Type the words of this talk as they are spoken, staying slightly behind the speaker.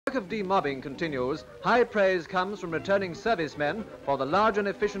work of demobbing continues, high praise comes from returning servicemen for the large and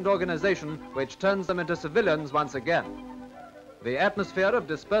efficient organization which turns them into civilians once again. The atmosphere of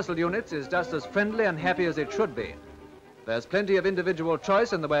dispersal units is just as friendly and happy as it should be. There's plenty of individual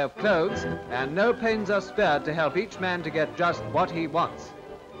choice in the way of clothes, and no pains are spared to help each man to get just what he wants.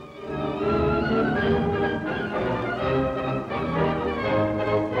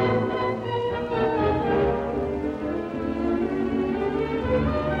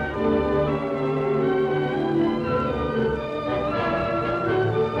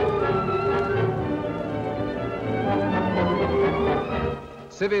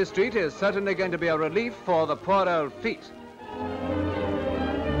 Civvy Street is certainly going to be a relief for the poor old feet.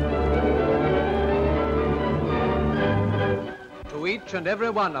 To each and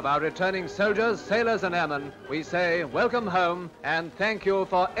every one of our returning soldiers, sailors and airmen, we say welcome home and thank you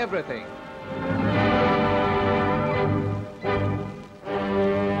for everything.